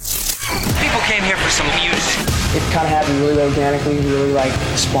came here for some music. It kind of happened really organically, really like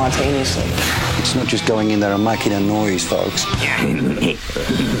spontaneously. It's not just going in there and making a noise, folks. The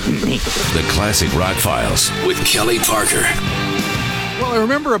Classic Rock Files with Kelly Parker. Well, I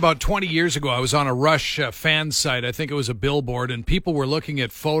remember about 20 years ago, I was on a Rush fan site. I think it was a billboard, and people were looking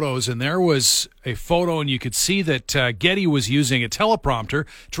at photos, and there was a photo, and you could see that Geddy was using a teleprompter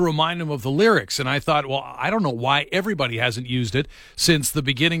to remind him of the lyrics. And I thought, well, I don't know why everybody hasn't used it since the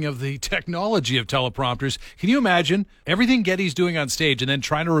beginning of the technology of teleprompters. Can you imagine everything Geddy's doing on stage and then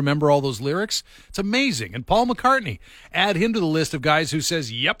trying to remember all those lyrics? It's amazing. And Paul McCartney, add him to the list of guys who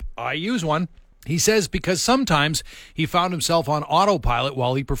says, yep, I use one. He says because sometimes he found himself on autopilot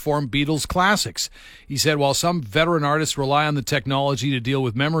while he performed Beatles classics. He said while some veteran artists rely on the technology to deal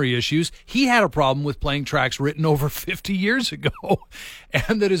with memory issues, he had a problem with playing tracks written over 50 years ago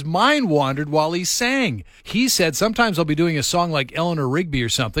and that his mind wandered while he sang. He said sometimes I'll be doing a song like Eleanor Rigby or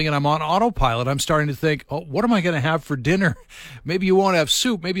something and I'm on autopilot. I'm starting to think, oh, what am I going to have for dinner? Maybe you won't have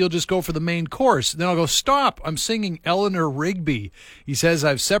soup. Maybe you'll just go for the main course. Then I'll go, stop. I'm singing Eleanor Rigby. He says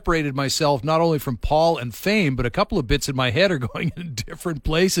I've separated myself not only from Paul and fame, but a couple of bits in my head are going in different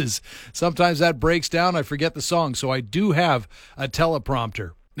places. Sometimes that breaks down. I forget the song. So I do have a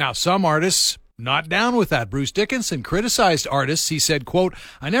teleprompter. Now, some artists not down with that. Bruce Dickinson criticized artists. He said, quote,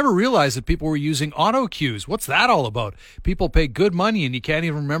 I never realized that people were using auto cues. What's that all about? People pay good money and you can't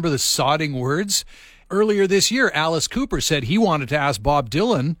even remember the sodding words. Earlier this year, Alice Cooper said he wanted to ask Bob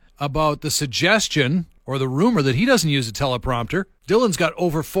Dylan about the suggestion or the rumor that he doesn't use a teleprompter. Dylan's got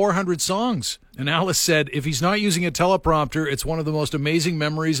over 400 songs. And Alice said, if he's not using a teleprompter, it's one of the most amazing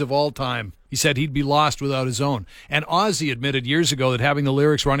memories of all time. He said he'd be lost without his own. And Ozzy admitted years ago that having the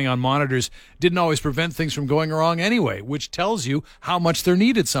lyrics running on monitors didn't always prevent things from going wrong anyway, which tells you how much they're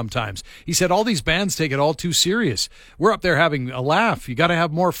needed sometimes. He said all these bands take it all too serious. We're up there having a laugh. You got to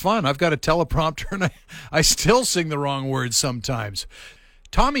have more fun. I've got a teleprompter and I still sing the wrong words sometimes.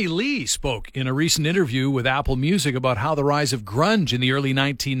 Tommy Lee spoke in a recent interview with Apple Music about how the rise of grunge in the early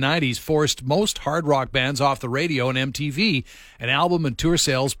 1990s forced most hard rock bands off the radio and MTV, and album and tour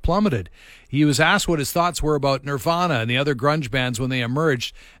sales plummeted. He was asked what his thoughts were about Nirvana and the other grunge bands when they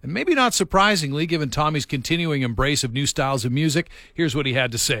emerged, and maybe not surprisingly, given Tommy's continuing embrace of new styles of music, here's what he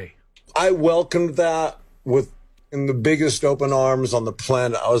had to say. I welcomed that in the biggest open arms on the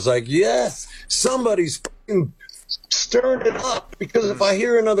planet. I was like, yes, somebody's fucking stirring it up, because if I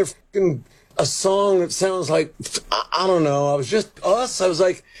hear another a song that sounds like, I don't know, I was just us. I was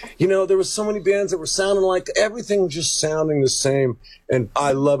like, there was so many bands that were sounding like everything just sounding the same. And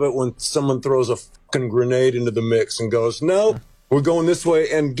I love it when someone throws a fucking grenade into the mix and goes, no, we're going this way.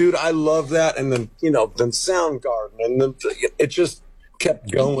 And dude, I love that. And then, then Soundgarden, and then it just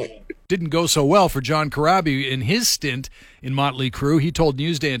kept going. Didn't go so well for John Corabi in his stint in Motley Crue. He told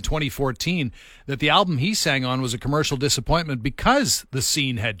Newsday in 2014 that the album he sang on was a commercial disappointment because the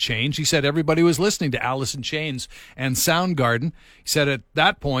scene had changed. He said everybody was listening to Alice in Chains and Soundgarden. He said at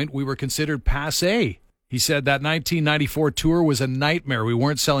that point we were considered passé. He said that 1994 tour was a nightmare. We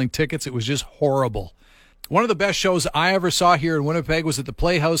weren't selling tickets. It was just horrible. One of the best shows I ever saw here in Winnipeg was at the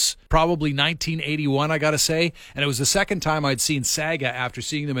Playhouse, probably 1981, I got to say. And it was the second time I'd seen SAGA after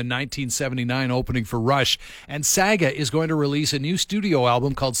seeing them in 1979 opening for Rush. And SAGA is going to release a new studio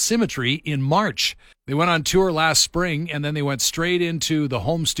album called Symmetry in March. They went on tour last spring, and then they went straight into the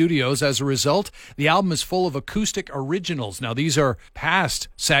home studios. As a result, the album is full of acoustic originals. Now, these are past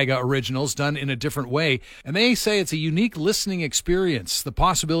SAGA originals done in a different way, and they say it's a unique listening experience, the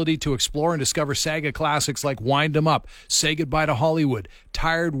possibility to explore and discover SAGA classics like Wind 'Em Up, Say Goodbye to Hollywood,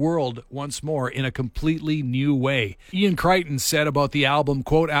 Tired World once more in a completely new way. Ian Crichton said about the album,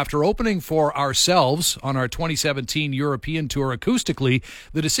 quote, after opening for ourselves on our 2017 European tour acoustically,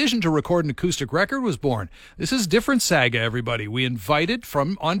 the decision to record an acoustic record was born. This is different SAGA, everybody. We invited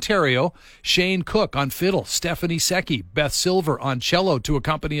from Ontario Shane Cook on fiddle, Stephanie Secchi, Beth Silver on cello to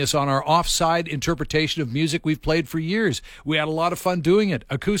accompany us on our offside interpretation of music we've played for years. We had a lot of fun doing it.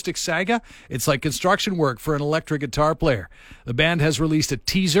 Acoustic SAGA, it's like construction work for an electric guitar player. The band has released a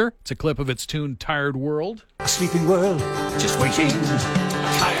teaser. It's a clip of its tune Tired World. A sleeping world, just waiting.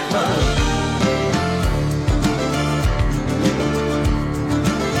 A tired world.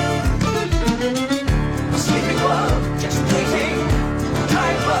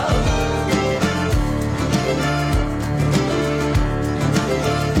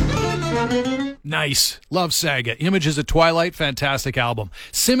 Nice. Love SAGA. Images of Twilight, fantastic album.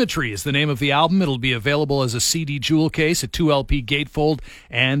 Symmetry is the name of the album. It'll be available as a CD jewel case, a 2LP gatefold,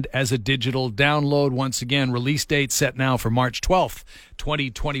 and as a digital download. Once again, release date set now for March 12th,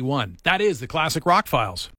 2021. That is the Classic Rock Files.